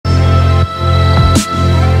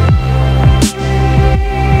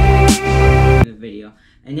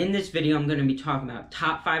and in this video I'm going to be talking about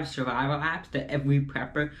top 5 survival apps that every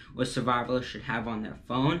prepper or survivalist should have on their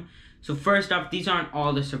phone. So first off, these aren't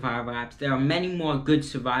all the survival apps. There are many more good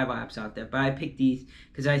survival apps out there, but I picked these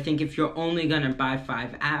because I think if you're only going to buy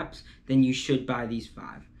 5 apps, then you should buy these 5.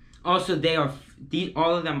 Also,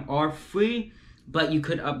 all of them are free, but you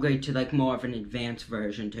could upgrade to like more of an advanced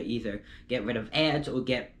version to either get rid of ads or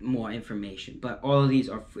get more information, but all of these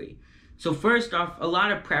are free. So first off, a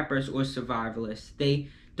lot of preppers or survivalists, they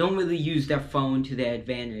don't really use their phone to their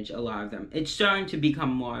advantage, a lot of them. It's starting to become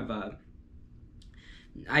more of a,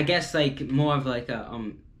 I guess like more of like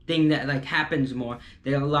a thing that like happens more,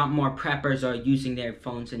 that a lot more preppers are using their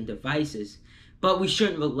phones and devices. But we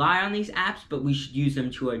shouldn't rely on these apps, but we should use them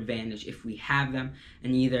to our advantage if we have them,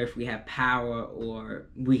 and either if we have power or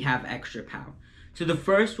we have extra power. So the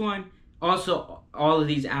first one, also all of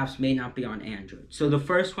these apps may not be on Android. So the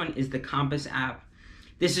first one is the Compass app.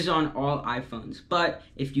 This is on all iPhones, but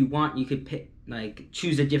if you want, you could pick,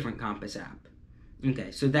 choose a different Compass app.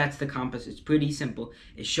 Okay, so that's the Compass. It's pretty simple.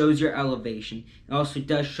 It shows your elevation. It also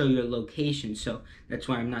does show your location, so that's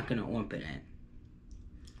why I'm not going to open it.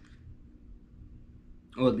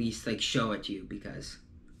 Or at least show it to you, because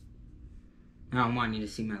I don't want you to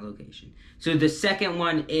see my location. So the second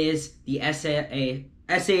one is the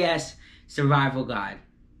SAS Survival Guide.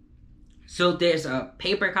 So there's a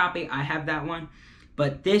paper copy. I have that one.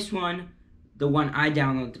 But this one, the one I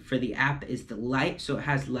downloaded for the app, is the Lite, so it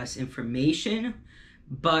has less information.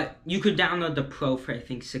 But you could download the Pro for I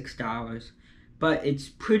think $6. But it's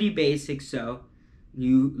pretty basic, so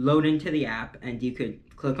you load into the app and you could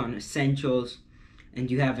click on Essentials. And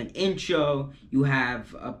you have an intro, you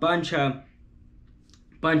have a bunch of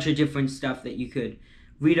different stuff that you could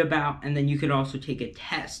read about, and then you could also take a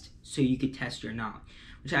test, so you could test your knowledge,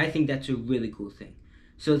 which I think that's a really cool thing.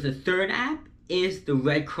 So the third app is the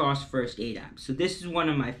Red Cross First Aid app. So this is one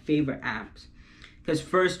of my favorite apps, because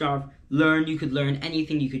first off, you could learn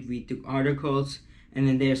anything, you could read through articles, and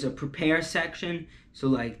then there's a prepare section,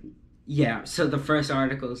 so so the first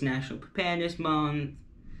article is National Preparedness Month,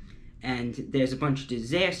 and there's a bunch of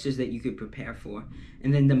disasters that you could prepare for.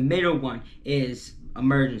 And then the middle one is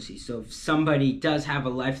emergency. So if somebody does have a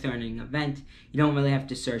life-threatening event, you don't really have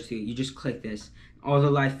to search through it. You just click this. All the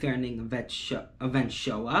life-threatening events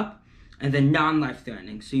show up. And then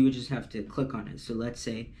non-life-threatening, so you would just have to click on it. So let's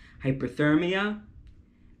say hypothermia,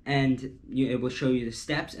 and it will show you the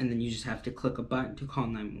steps, and then you just have to click a button to call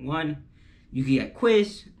 911. You can get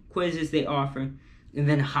quizzes they offer. And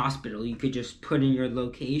then hospital, you could just put in your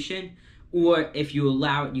location, or if you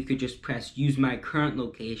allow it, you could just press use my current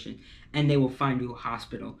location, and they will find you a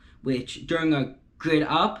hospital, which during a grid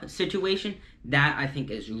up situation, that I think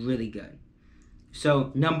is really good.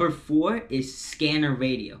 So number 4 is Scanner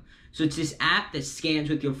Radio. So it's this app that scans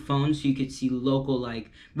with your phone, so you could see local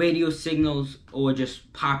radio signals or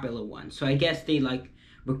just popular ones. So I guess they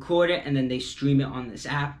record it and then they stream it on this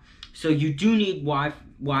app. So you do need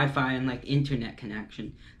Wi-Fi and internet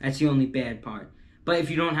connection. That's the only bad part. But if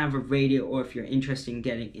you don't have a radio, or if you're interested in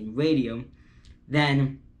getting in radio,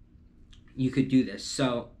 then you could do this.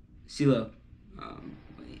 So, see, look.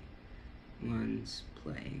 Wait. One's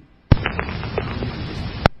playing.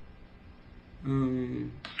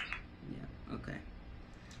 Yeah, okay.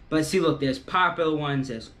 But see, look, there's popular ones.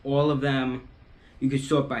 There's all of them. You could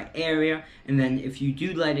sort by area, and then if you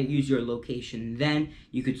do let it use your location, then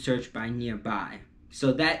you could search by nearby.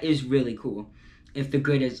 So that is really cool. If the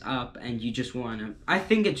grid is up and you just want to, I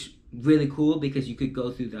think it's really cool because you could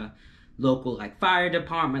go through the local fire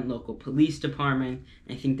department, local police department.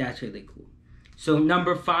 I think that's really cool. So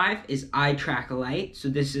number 5 is iTrack-A-Lite. So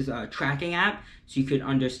this is a tracking app, so you could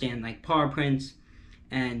understand paw prints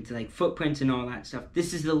and footprints and all that stuff.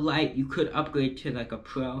 This is the Lite. You could upgrade to a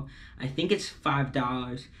Pro. I think it's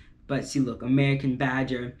 $5. But see, look, American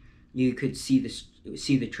Badger. You could see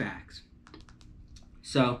the tracks.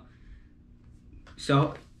 So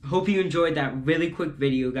hope you enjoyed that really quick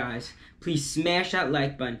video, guys. Please smash that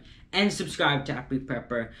like button and subscribe to Happy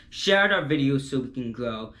Prepper. Share out our videos so we can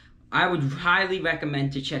grow. I would highly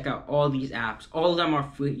recommend to check out all these apps. All of them are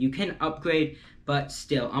free. You can upgrade, but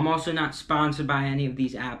still, I'm also not sponsored by any of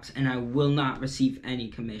these apps, and I will not receive any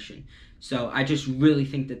commission. So I just really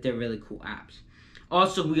think that they're really cool apps.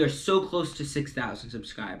 Also, we are so close to 6,000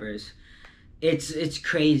 subscribers. It's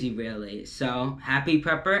crazy, really. So, Happy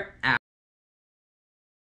Prepper out.